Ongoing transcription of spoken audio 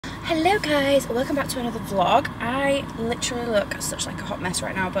Hello guys, welcome back to another vlog. I literally look such like a hot mess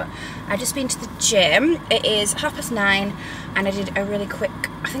right now, but I've just been to the gym. It is 9:30 and I did a really quick,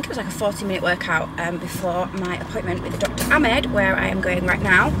 I think it was like a 40-minute workout before my appointment with Dr Ahmed, where I am going right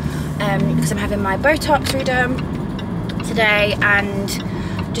now because I'm having my Botox redone today and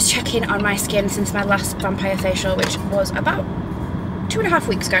just checking on my skin since my last vampire facial, which was about 2.5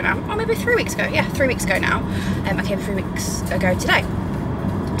 weeks ago now, or maybe 3 weeks ago. Yeah, 3 weeks ago now. I came 3 weeks ago today.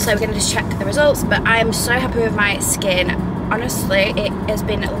 So we're going to just check the results, but I'm so happy with my skin. Honestly, it has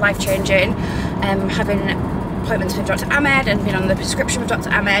been life-changing. Having appointments with Dr Ahmed and being on the prescription with Dr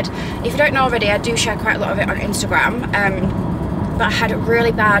Ahmed. If you don't know already, I do share quite a lot of it on Instagram. But I had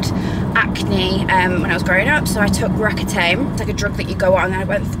really bad acne when I was growing up, so I took Roaccutane. It's like a drug that you go on, and I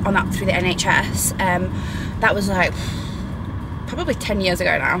went on that through the NHS. That was like probably 10 years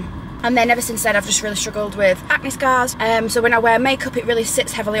ago now. And then ever since then I've just really struggled with acne scars. So when I wear makeup it really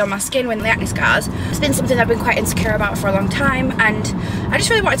sits heavily on my skin when the acne scars. It's been something I've been quite insecure about for a long time, and I just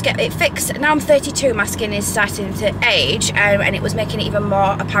really wanted to get it fixed. Now I'm 32, my skin is starting to age, and it was making it even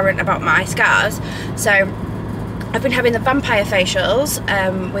more apparent about my scars. So I've been having the vampire facials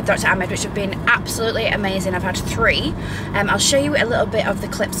with Dr Ahmed, which have been absolutely amazing. I've had 3. I'll show you a little bit of the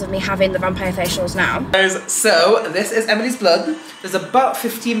clips of me having the vampire facials now. Guys, so this is Emily's blood. There's about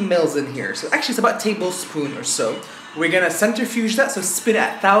 15 mils in here. So actually it's about a tablespoon or so. We're gonna centrifuge that, so spin it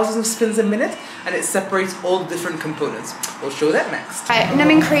at thousands of spins a minute, and it separates all the different components. We'll show that next. Right,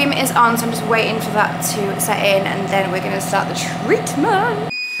 numbing cream is on, so I'm just waiting for that to set in, and then we're gonna start the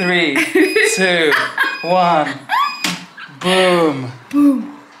treatment. 3, 2, 1. Boom.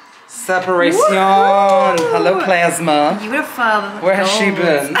 Boom. Separation. Hello, plasma. Beautiful. Where has she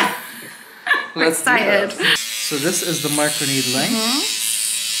been? Let's excited. So this is the microneedling.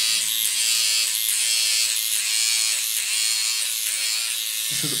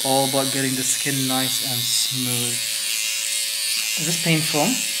 This is all about getting the skin nice and smooth. Is this painful?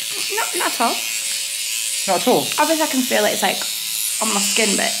 Not at all. Not at all? Obviously I can feel it, it's like on my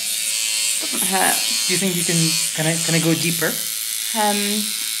skin, but it doesn't hurt. Do you think you can I go deeper?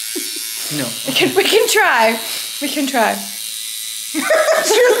 No. Okay. We can try. We can try.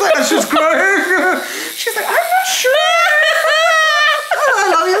 She's crying. She's like, I'm not sure. I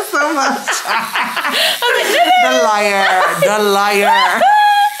love you so much. The liar. The liar.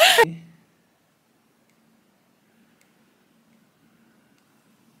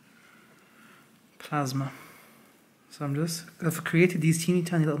 Plasma. So I've created these teeny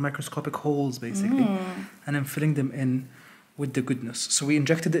tiny little microscopic holes basically, and I'm filling them in with the goodness. So we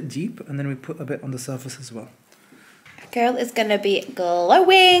injected it deep, and then we put a bit on the surface as well. Girl is gonna be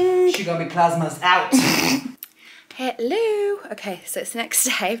glowing. She got me plasmas out. Hello. Okay, so it's the next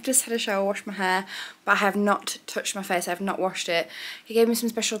day. I've just had a shower, washed my hair, but I have not touched my face. I have not washed it. He gave me some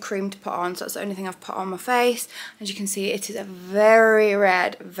special cream to put on, so that's the only thing I've put on my face. As you can see, it is a very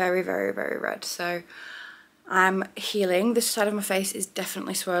red, very, very, very red. So I'm healing. This side of my face is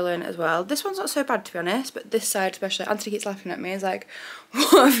definitely swollen as well. This one's not so bad, to be honest, but this side especially, Anthony keeps laughing at me. He's like,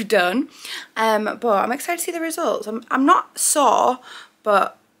 what have you done? But I'm excited to see the results. I'm not sore,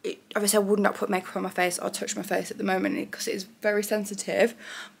 but obviously I would not put makeup on my face or touch my face at the moment because it is very sensitive,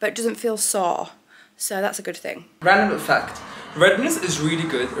 but it doesn't feel sore. So that's a good thing. Random fact. Redness is really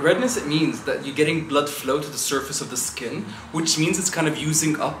good. Redness, it means that you're getting blood flow to the surface of the skin, which means it's kind of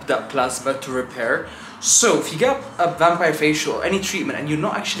using up that plasma to repair. So if you get a vampire facial or any treatment and you're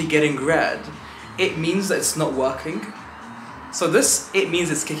not actually getting red, it means that it's not working. So this, it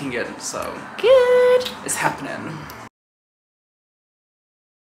means it's kicking in, so good. It's happening.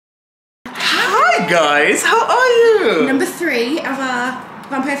 Hi guys, how are you? Number 3 of our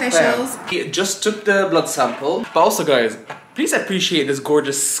vampire facials. He just took the blood sample, but also guys, please appreciate this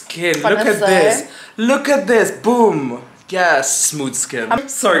gorgeous skin. Honestly. Look at this. Look at this. Boom. Yes, smooth skin.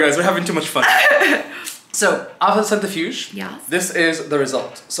 Sorry guys, we're having too much fun. So, after the centrifuge, yes, this is the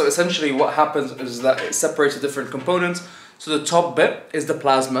result. So essentially what happens is that it separates the different components. So the top bit is the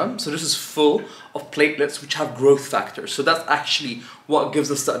plasma. So this is full of platelets which have growth factors. So that's actually what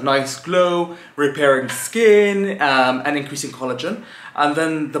gives us that nice glow, repairing skin, and increasing collagen. And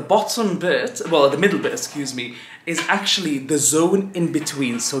then the bottom bit, well the middle bit, excuse me, is actually the zone in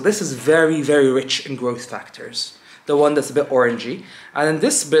between. So this is very, very rich in growth factors. The one that's a bit orangey. And then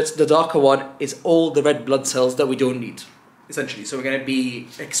this bit, the darker one, is all the red blood cells that we don't need, essentially. So we're gonna be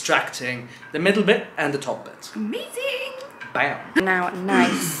extracting the middle bit and the top bit. Amazing. Bam. Now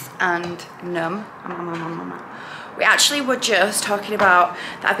nice and numb. We actually were just talking about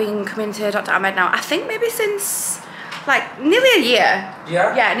that I've been coming to Dr Ahmed now, I think maybe since like nearly a year.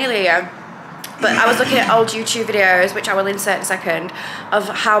 Yeah? Yeah, nearly a year. But I was looking at old YouTube videos, which I will insert in a second, of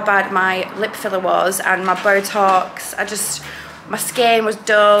how bad my lip filler was and my Botox. My skin was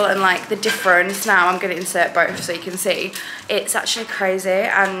dull, and like the difference now, I'm going to insert both so you can see. It's actually crazy,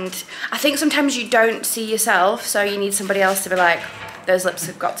 and I think sometimes you don't see yourself, so you need somebody else to be like, those lips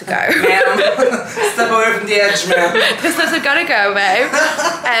have got to go. Ma'am, step away from the edge, ma'am. Those lips have got to go, babe.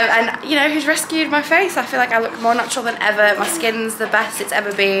 And you know, who's rescued my face? I feel like I look more natural than ever. My skin's the best it's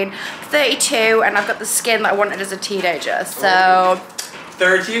ever been. 32, and I've got the skin that I wanted as a teenager, so...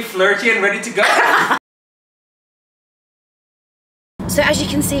 30, flirty, and ready to go. So as you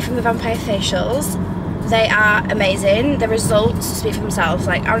can see from the vampire facials, they are amazing. The results speak for themselves.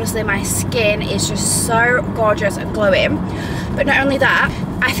 Like, honestly, my skin is just so gorgeous and glowing. But not only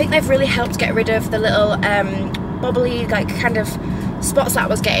that, I think they've really helped get rid of the little bubbly, like, kind of spots that I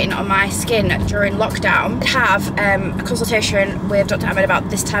was getting on my skin during lockdown. I have a consultation with Dr Ahmed about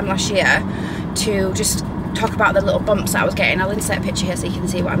this time last year to just talk about the little bumps that I was getting. I'll insert a picture here so you can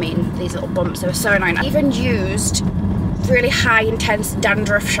see what I mean. These little bumps, they were so annoying. I even used really high intense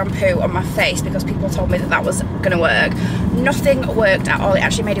dandruff shampoo on my face because people told me that that was gonna work. Nothing worked at all. It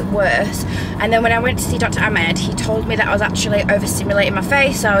actually made it worse. And then when I went to see Dr Ahmed, he told me that I was actually overstimulating my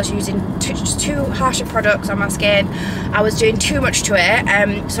face, so I was using just too harsh products on my skin. I was doing too much to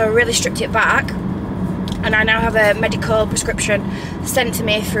it, so I really stripped it back. And I now have a medical prescription sent to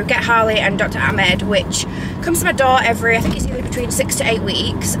me through Get Harley and Dr Ahmed, which comes to my door every, I think it's either between 6 to 8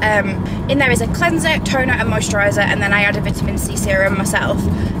 weeks. In there is a cleanser, toner and moisturiser, and then I add a vitamin C serum myself.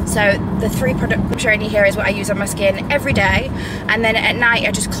 So the 3 products I'm showing you here is what I use on my skin every day, and then at night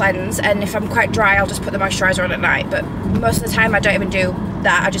I just cleanse, and if I'm quite dry I'll just put the moisturiser on at night, but most of the time I don't even do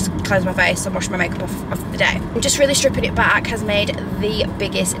that. I just cleanse my face and wash my makeup off the day. Just really stripping it back has made the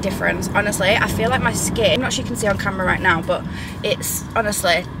biggest difference. Honestly, I feel like my skin, I'm not sure you can see on camera right now, but it's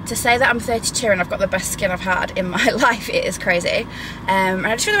honestly, to say that I'm 32 and I've got the best skin I've had in my life, it is crazy. And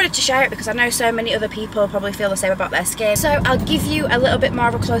I just really wanted to share it because I know so many other people probably feel the same about their skin. So I'll give you a little bit more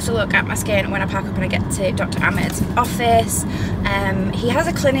of a closer look at my skin when I pack up and I get to Dr Ahmed's office. He has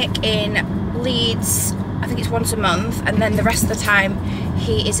a clinic in Leeds, I think it's once a month, and then the rest of the time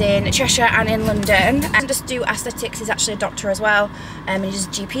he is in Cheshire and in London. And just do aesthetics, he's actually a doctor as well, and he does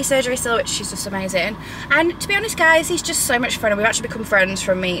GP surgery still, which is just amazing. And to be honest guys, he's just so much fun, and we've actually become friends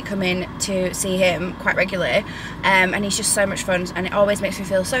from me coming to see him quite regularly, and he's just so much fun, and it always makes me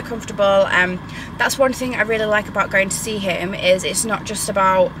feel so comfortable. That's one thing I really like about going to see him, is it's not just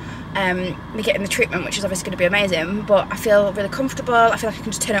about me getting the treatment, which is obviously going to be amazing, but I feel really comfortable. I feel like I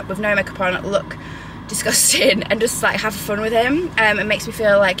can just turn up with no makeup on, look disgusting, and just like have fun with him. It makes me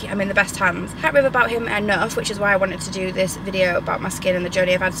feel like I'm in the best hands. I can't rave about him enough, which is why I wanted to do this video about my skin and the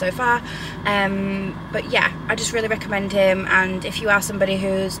journey I've had so far. But yeah, I just really recommend him. And if you are somebody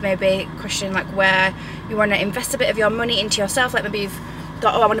who's maybe questioning like where you want to invest a bit of your money into yourself, like maybe you've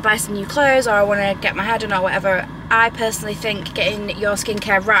thought, oh, I want to buy some new clothes, or I want to get my hair done or whatever, I personally think getting your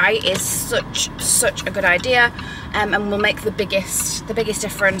skincare right is such a good idea, and will make the biggest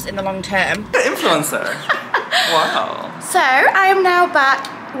difference in the long term. Influencer. Wow. So I am now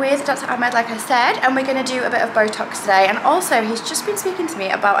back with Dr Ahmed, like I said, and we're going to do a bit of Botox today, and also he's just been speaking to me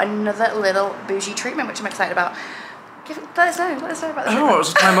about another little bougie treatment, which I'm excited about. Let us know about the treatment. Oh,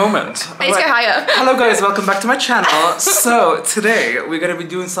 it's my moment. Let's go higher. Hello guys, welcome back to my channel. So today we're going to be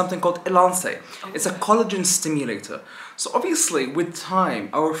doing something called LYSM. It's a collagen stimulator. So obviously with time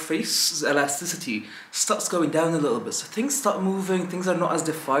our face's elasticity starts going down a little bit. So things start moving, things are not as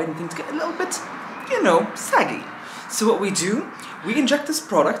defined, and things get a little bit, you know, saggy. So what we do, we inject this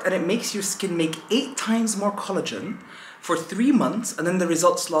product and it makes your skin make 8 times more collagen for 3 months, and then the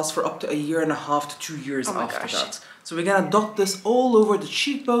results last for up to 1.5 years to 2 years after that. So we're gonna dot this all over the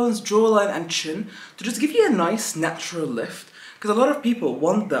cheekbones, jawline and chin to just give you a nice natural lift, because a lot of people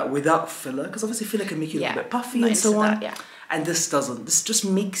want that without filler, because obviously filler can make you a little bit puffy and so on. And this doesn't. This just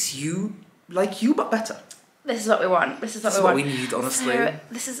makes you like you but better. This is what we want. This is what we need, honestly. So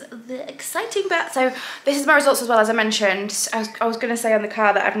this is the exciting bit. So this is my results as well, as I mentioned. I was going to say on the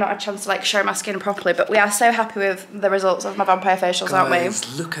car that I've not had a chance to like show my skin properly, but we are so happy with the results of my vampire facials, aren't we?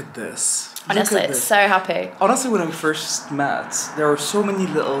 Guys, look at this. Honestly, it's so happy. Honestly, when we first met, there were so many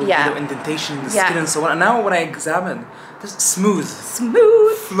little indentations in the skin and so on. And now when I examine, this is smooth,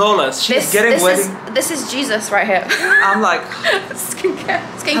 flawless. She's getting wedding. This is Jesus right here. I'm like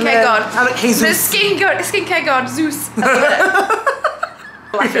skincare god. I'm like Jesus. The skincare god Zeus.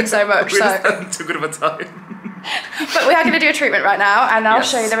 Laughing so much. We're just having too good of a time. But we are going to do a treatment right now, and I'll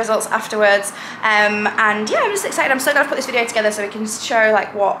show you the results afterwards. And yeah, I'm just excited. I'm so glad to put this video together so we can show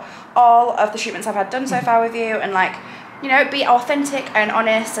like what all of the treatments I've had done so far with you, and like you know, be authentic and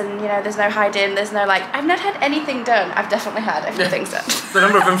honest, and you know, there's no hiding, there's no like, I've not had anything done. I've definitely had a few things done. The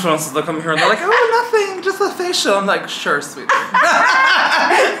number of influencers that come here and they're like, oh, nothing, just a facial. I'm like, sure, sweet.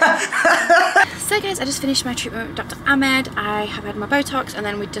 So guys, I just finished my treatment with Dr. Ahmed. I have had my Botox, and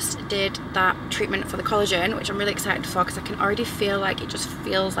then we just did that treatment for the collagen, which I'm really excited for because I can already feel like it just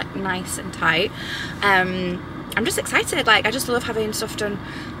feels like nice and tight. I'm just excited. Like, I just love having stuff done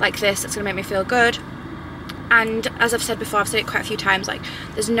like this. It's gonna make me feel good. And as I've said before, I've said it quite a few times, like,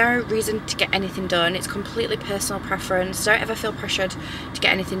 there's no reason to get anything done. It's completely personal preference. Don't ever feel pressured to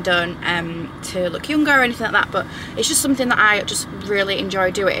get anything done to look younger or anything like that, but it's just something that I just really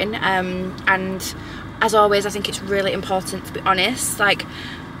enjoy doing. And as always, I think it's really important to be honest. Like,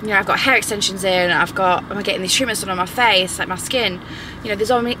 you know, I've got hair extensions in, I'm getting these treatments done on my face, like my skin. You know,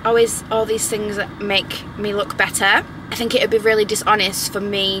 there's always all these things that make me look better. I think it would be really dishonest for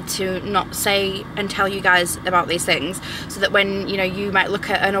me to not say and tell you guys about these things, so that when, you know, you might look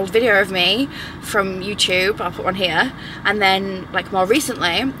at an old video of me from YouTube, I'll put one here, and then like more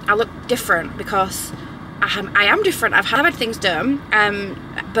recently, I look different because I am different. I've had things done,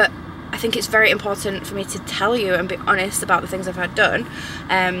 but I think it's very important for me to tell you and be honest about the things I've had done,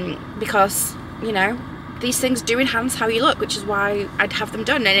 because, you know, these things do enhance how you look, which is why I'd have them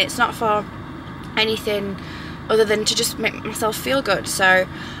done, and it's not for anything other than to just make myself feel good. So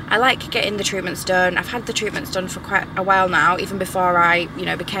I like getting the treatments done. I've had the treatments done for quite a while now, even before I, you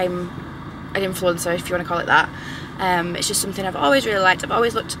know, became an influencer, if you want to call it that. It's just something I've always really liked. I've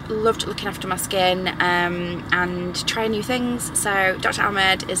always loved looking after my skin and trying new things. So Dr.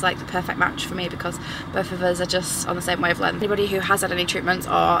 Ahmed is like the perfect match for me because both of us are just on the same wavelength. Anybody who has had any treatments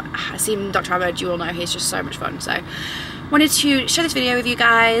or has seen Dr. Ahmed, you will know he's just so much fun. So wanted to share this video with you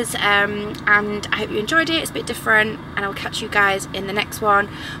guys, and I hope you enjoyed it. It's a bit different, and I'll catch you guys in the next one.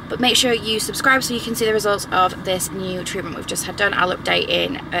 But make sure you subscribe so you can see the results of this new treatment we've just had done. I'll update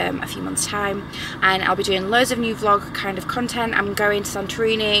in a few months time, and I'll be doing loads of new vlog kind of content. I'm going to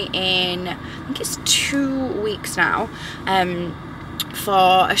Santorini in, I think it's 2 weeks now,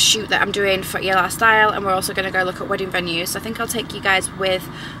 for a shoot that I'm doing for ELR Style, and we're also going to go look at wedding venues. So I think I'll take you guys with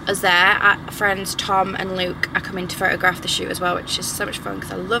us there. Our friends Tom and Luke are coming to photograph the shoot as well, which is so much fun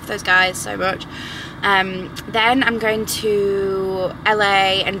because I love those guys so much. Then I'm going to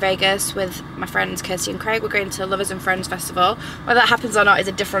LA and Vegas with my friends Kirsty and Craig. We're going to Lovers and Friends Festival. Whether that happens or not is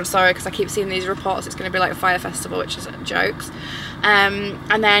a different story, because I keep seeing these reports it's going to be like a fire festival, which is jokes.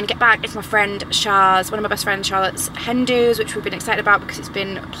 And then get back, it's my friend Char's, one of my best friends, Charlotte's hen do's, which we've been excited about because it's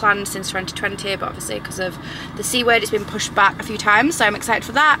been planned since 2020, but obviously because of the C word it's been pushed back a few times, so I'm excited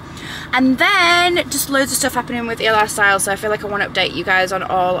for that. And then just loads of stuff happening with ELR Style, so I feel like I want to update you guys on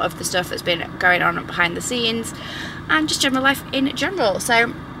all of the stuff that's been going on behind the scenes and just general life in general.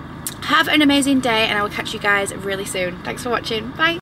 So have an amazing day, and I will catch you guys really soon. Thanks for watching. Bye.